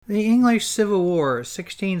The English Civil War,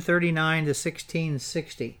 1639 to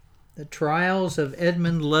 1660. The Trials of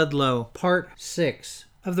Edmund Ludlow, Part 6.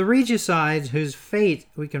 Of the regicides whose fate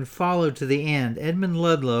we can follow to the end, Edmund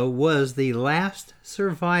Ludlow was the last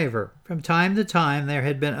survivor. From time to time there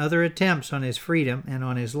had been other attempts on his freedom and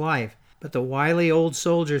on his life, but the wily old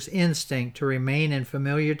soldier's instinct to remain in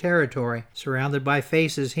familiar territory, surrounded by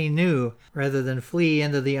faces he knew, rather than flee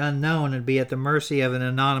into the unknown and be at the mercy of an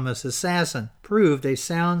anonymous assassin, proved a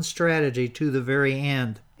sound strategy to the very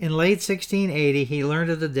end. In late 1680, he learned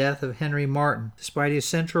of the death of Henry Martin. Despite his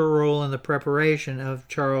central role in the preparation of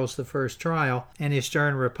Charles I's trial and his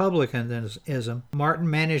stern republicanism, Martin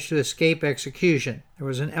managed to escape execution. There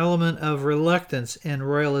was an element of reluctance in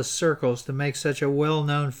royalist circles to make such a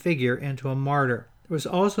well-known figure into a martyr. There was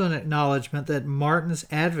also an acknowledgment that Martin's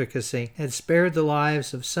advocacy had spared the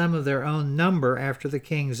lives of some of their own number after the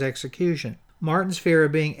king's execution. Martin's fear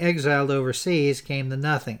of being exiled overseas came to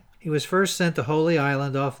nothing. He was first sent to Holy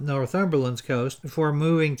Island off Northumberland's coast before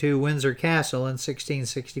moving to Windsor Castle in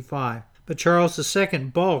 1665. But Charles II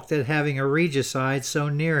balked at having a regicide so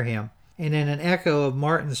near him, and in an echo of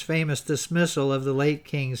Martin's famous dismissal of the late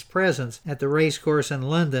king's presence at the racecourse in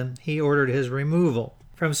London, he ordered his removal.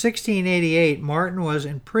 From 1688, Martin was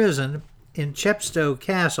imprisoned in Chepstow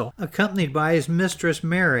Castle, accompanied by his mistress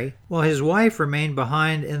Mary, while his wife remained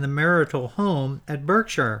behind in the marital home at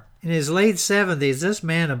Berkshire. In his late 70s, this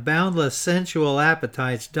man of boundless sensual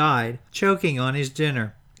appetites died, choking on his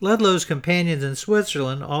dinner. Ludlow's companions in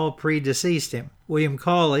Switzerland all predeceased him. William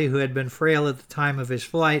Cawley, who had been frail at the time of his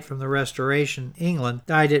flight from the Restoration England,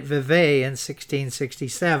 died at Vevey in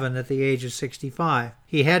 1667 at the age of 65.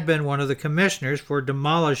 He had been one of the commissioners for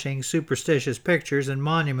demolishing superstitious pictures and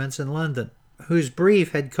monuments in London, whose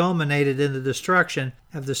brief had culminated in the destruction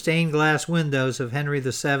of the stained glass windows of Henry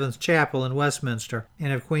VII's chapel in Westminster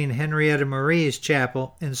and of Queen Henrietta Marie's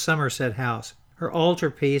chapel in Somerset House. Her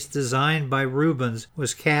altarpiece, designed by Rubens,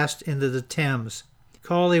 was cast into the Thames.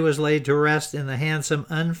 Cawley was laid to rest in the handsome,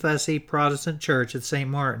 unfussy Protestant church at St.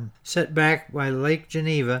 Martin, set back by Lake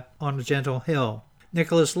Geneva on a gentle hill.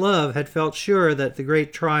 Nicholas Love had felt sure that the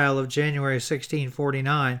great trial of January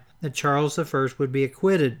 1649 that Charles I would be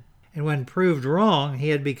acquitted, and when proved wrong, he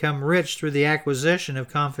had become rich through the acquisition of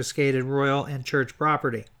confiscated royal and church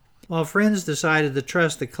property. While friends decided to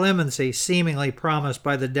trust the clemency seemingly promised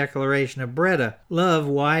by the Declaration of Breda, Love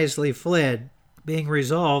wisely fled, being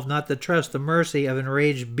resolved not to trust the mercy of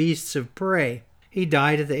enraged beasts of prey. He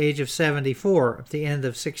died at the age of 74 at the end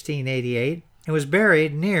of 1688 and was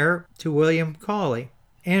buried near to William Cawley.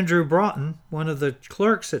 Andrew Broughton, one of the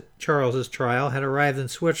clerks at Charles's trial, had arrived in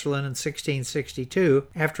Switzerland in 1662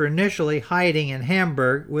 after initially hiding in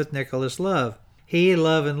Hamburg with Nicholas Love. He,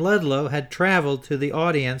 Love, and Ludlow had traveled to the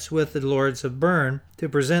audience with the Lords of Bern to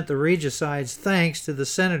present the regicides' thanks to the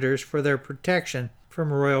senators for their protection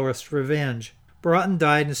from royalist revenge. Broughton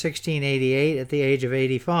died in 1688 at the age of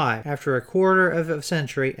 85, after a quarter of a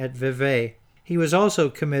century at Vevey. He was also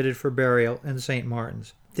committed for burial in St.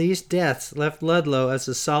 Martin's. These deaths left Ludlow as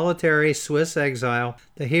a solitary Swiss exile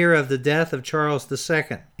to hear of the death of Charles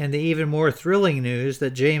II and the even more thrilling news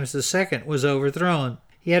that James II was overthrown.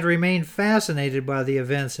 He had remained fascinated by the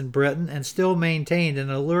events in Britain and still maintained an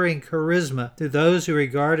alluring charisma to those who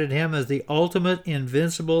regarded him as the ultimate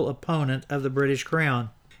invincible opponent of the British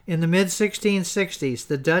crown. In the mid-1660s,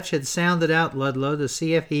 the Dutch had sounded out Ludlow to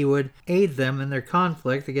see if he would aid them in their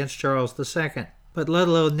conflict against Charles II. But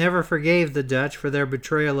Ludlow never forgave the Dutch for their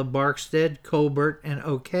betrayal of Barkstead, Colbert, and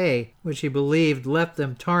O'Kay, which he believed left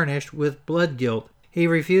them tarnished with blood guilt. He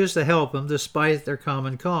refused to help them despite their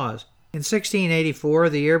common cause. In 1684,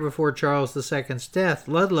 the year before Charles II's death,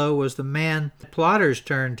 Ludlow was the man the plotters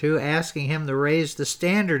turned to, asking him to raise the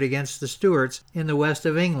standard against the Stuarts in the west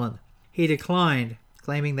of England. He declined,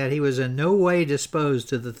 claiming that he was in no way disposed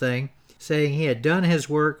to the thing, saying he had done his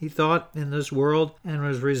work, he thought, in this world, and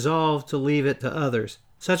was resolved to leave it to others.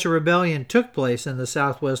 Such a rebellion took place in the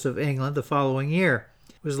southwest of England the following year.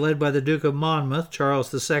 It was led by the Duke of Monmouth,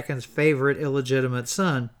 Charles II's favorite illegitimate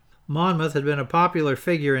son. Monmouth had been a popular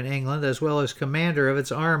figure in England as well as commander of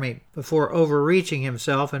its army, before overreaching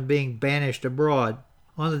himself and being banished abroad.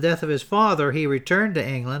 On the death of his father, he returned to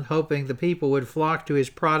England, hoping the people would flock to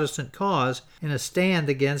his Protestant cause in a stand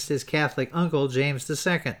against his Catholic uncle James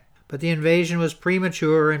II. But the invasion was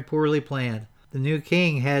premature and poorly planned. The new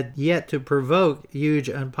king had yet to provoke huge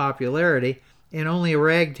unpopularity, and only a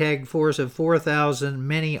ragtag force of 4,000,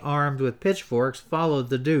 many armed with pitchforks, followed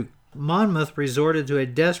the Duke. Monmouth resorted to a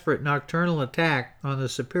desperate nocturnal attack on the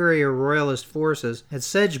superior royalist forces at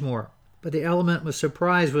Sedgemoor, but the element of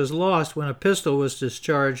surprise was lost when a pistol was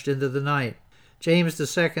discharged into the night. James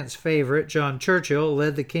II's favorite, John Churchill,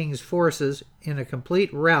 led the king's forces in a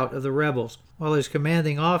complete rout of the rebels, while his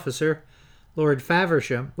commanding officer, Lord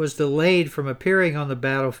Faversham, was delayed from appearing on the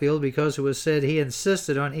battlefield because it was said he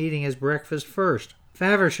insisted on eating his breakfast first.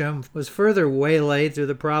 Faversham was further waylaid through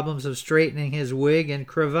the problems of straightening his wig and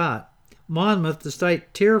cravat. Monmouth,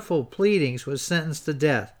 despite tearful pleadings, was sentenced to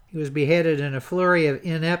death. He was beheaded in a flurry of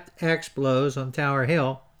inept axe blows on Tower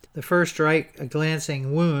Hill. The first strike a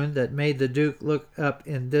glancing wound that made the Duke look up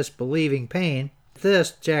in disbelieving pain. At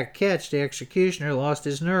this, Jack Ketch, the executioner, lost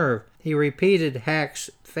his nerve. He repeated hacks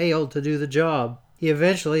failed to do the job. He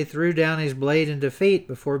eventually threw down his blade in defeat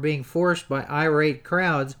before being forced by irate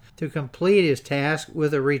crowds to complete his task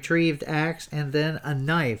with a retrieved axe and then a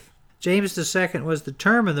knife. James II was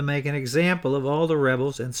determined to make an example of all the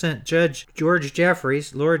rebels and sent Judge George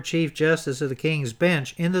Jeffreys, Lord Chief Justice of the King's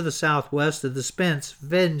Bench, into the southwest to dispense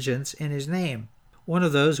vengeance in his name. One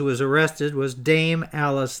of those who was arrested was Dame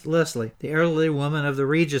Alice Leslie, the elderly woman of the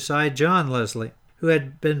regicide John Leslie, who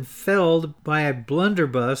had been felled by a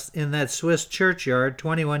blunderbuss in that Swiss churchyard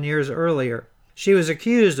 21 years earlier. She was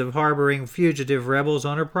accused of harboring fugitive rebels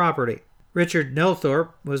on her property. Richard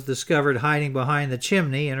Nelthorpe was discovered hiding behind the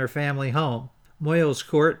chimney in her family home. Moyle's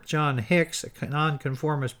Court, John Hicks, a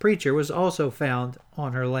nonconformist preacher, was also found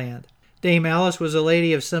on her land. Dame Alice was a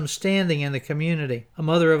lady of some standing in the community, a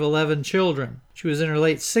mother of 11 children. She was in her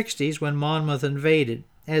late 60s when Monmouth invaded.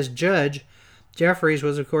 As judge, Jeffreys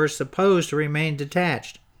was of course supposed to remain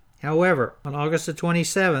detached. However, on August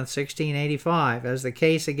 27, 1685, as the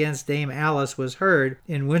case against Dame Alice was heard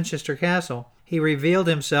in Winchester Castle, he revealed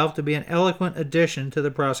himself to be an eloquent addition to the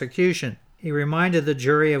prosecution. He reminded the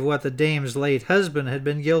jury of what the dame's late husband had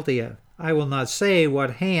been guilty of. I will not say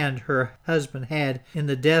what hand her husband had in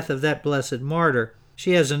the death of that blessed martyr.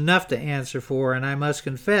 She has enough to answer for, and I must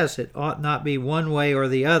confess it ought not be one way or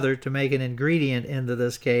the other to make an ingredient into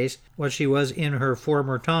this case what she was in her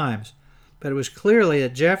former times. But it was clearly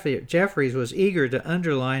that Jeffreys was eager to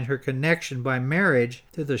underline her connection by marriage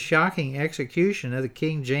to the shocking execution of the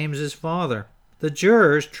King James's father. The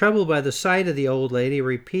jurors, troubled by the sight of the old lady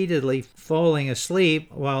repeatedly falling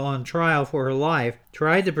asleep while on trial for her life,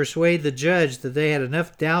 tried to persuade the judge that they had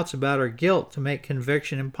enough doubts about her guilt to make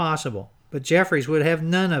conviction impossible. But Jeffreys would have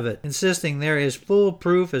none of it, insisting there is full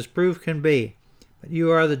proof as proof can be. But you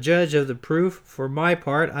are the judge of the proof. For my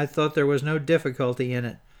part, I thought there was no difficulty in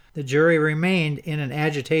it. The jury remained in an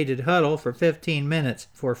agitated huddle for 15 minutes,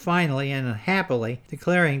 before finally and unhappily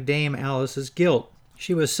declaring Dame Alice's guilt.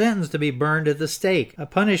 She was sentenced to be burned at the stake, a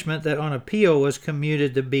punishment that on appeal was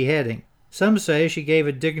commuted to beheading. Some say she gave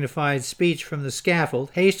a dignified speech from the scaffold,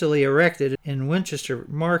 hastily erected in Winchester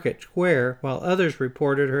Market Square, while others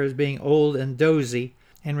reported her as being old and dozy,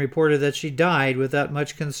 and reported that she died without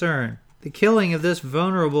much concern. The killing of this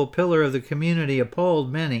vulnerable pillar of the community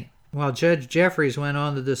appalled many, while Judge Jeffreys went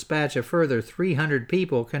on to dispatch a further 300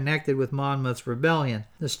 people connected with Monmouth's rebellion.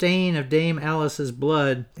 The stain of Dame Alice's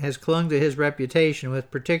blood has clung to his reputation with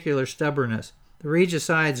particular stubbornness. The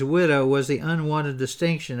regicide's widow was the unwanted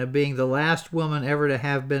distinction of being the last woman ever to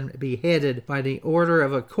have been beheaded by the order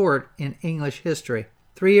of a court in English history.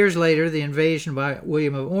 3 years later, the invasion by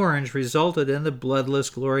William of Orange resulted in the bloodless,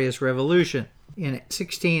 glorious Revolution. In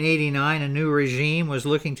 1689, a new regime was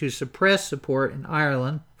looking to suppress support in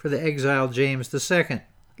Ireland for the exiled James II.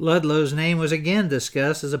 Ludlow's name was again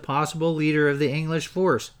discussed as a possible leader of the English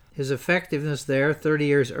force. His effectiveness there 30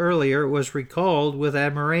 years earlier was recalled with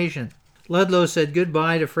admiration. Ludlow said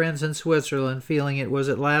goodbye to friends in Switzerland, feeling it was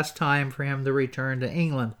at last time for him to return to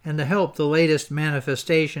England and to help the latest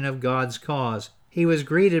manifestation of God's cause. He was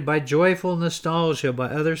greeted by joyful nostalgia by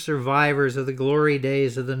other survivors of the glory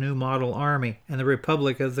days of the New Model Army and the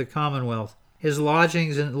Republic of the Commonwealth. His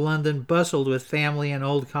lodgings in London bustled with family and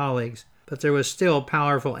old colleagues, but there was still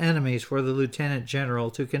powerful enemies for the Lieutenant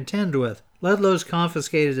General to contend with. Ludlow's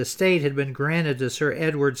confiscated estate had been granted to Sir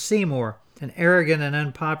Edward Seymour, an arrogant and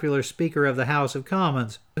unpopular Speaker of the House of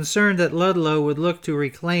Commons. Concerned that Ludlow would look to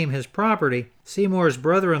reclaim his property, Seymour's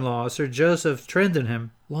brother-in-law, Sir Joseph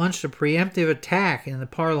Trendenham, launched a preemptive attack in the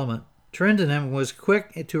Parliament. Trendenham was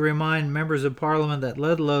quick to remind members of Parliament that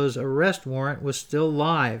Ludlow's arrest warrant was still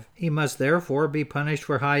live. He must therefore be punished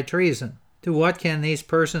for high treason. To what can these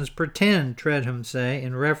persons pretend, Trendenham say,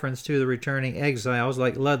 in reference to the returning exiles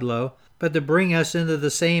like Ludlow, but to bring us into the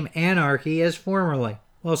same anarchy as formerly?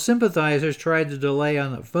 While sympathizers tried to delay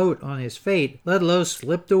on the vote on his fate, Ludlow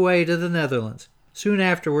slipped away to the Netherlands. Soon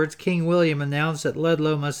afterwards, King William announced that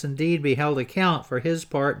Ludlow must indeed be held account for his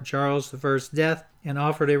part in Charles I's death and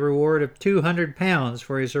offered a reward of £200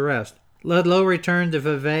 for his arrest. Ludlow returned to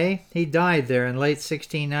Vevey. He died there in late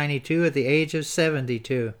 1692 at the age of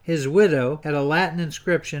 72. His widow had a Latin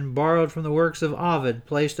inscription borrowed from the works of Ovid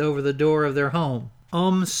placed over the door of their home.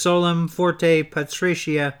 Om solem forte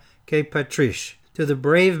patricia que patrice. To the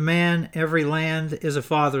brave man, every land is a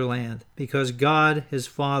fatherland, because God, his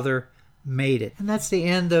father, made it. And that's the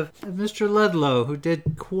end of Mr. Ludlow, who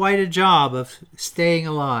did quite a job of staying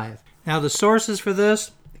alive. Now, the sources for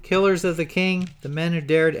this: The Killers of the King, The Men Who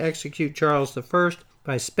Dared Execute Charles I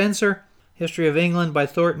by Spencer, History of England by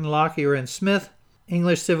Thornton, Lockyer, and Smith,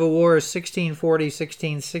 English Civil War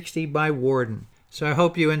 1640-1660 by Warden. So I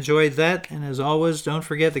hope you enjoyed that, and as always, don't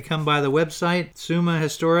forget to come by the website,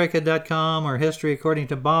 summahistorica.com or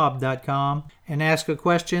historyaccordingtobob.com, and ask a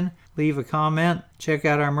question, leave a comment, check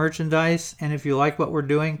out our merchandise, and if you like what we're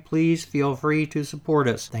doing, please feel free to support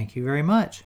us. Thank you very much.